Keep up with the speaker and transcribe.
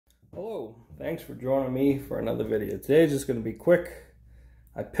Hello, thanks for joining me for another video. Today's just going to be quick.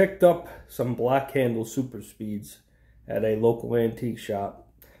 I picked up some Black Handle Super Speeds at a local antique shop.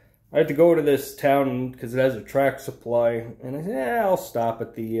 I had to go to this town because it has a track supply, and I said, yeah, I'll stop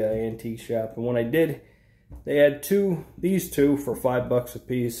at the antique shop. And when I did, they had these two for $5 a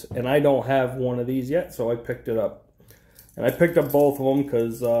piece, and I don't have one of these yet, so I picked it up. And I picked up both of them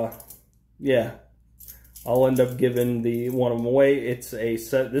because, yeah, I'll end up giving one of them away. It's a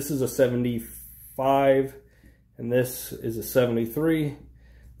set. This is a 75, and this is a 73.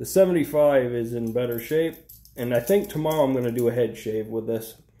 The 75 is in better shape, and I think tomorrow I'm going to do a head shave with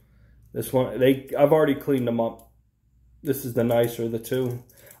this. This one, I've already cleaned them up. This is the nicer of the two.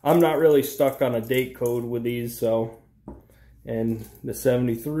 I'm not really stuck on a date code with these, so. And the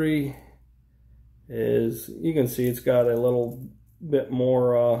 73 is, you can see it's got a little bit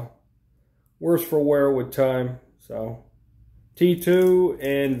more worse for wear with time. So T2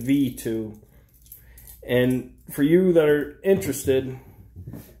 and V2. And for you that are interested,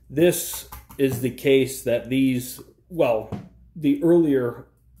 this is the case that these, well, the earlier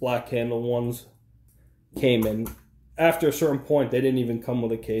Black Handle ones came in. After a certain point, they didn't even come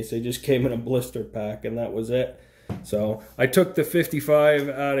with a case. They just came in a blister pack, and that was it. So I took the 55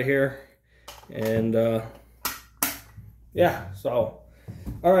 out of here, and yeah, so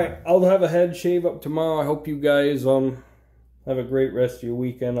all right, I'll have a head shave up tomorrow. I hope you guys have a great rest of your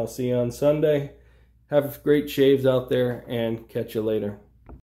weekend. I'll see you on Sunday. Have great shaves out there, and catch you later.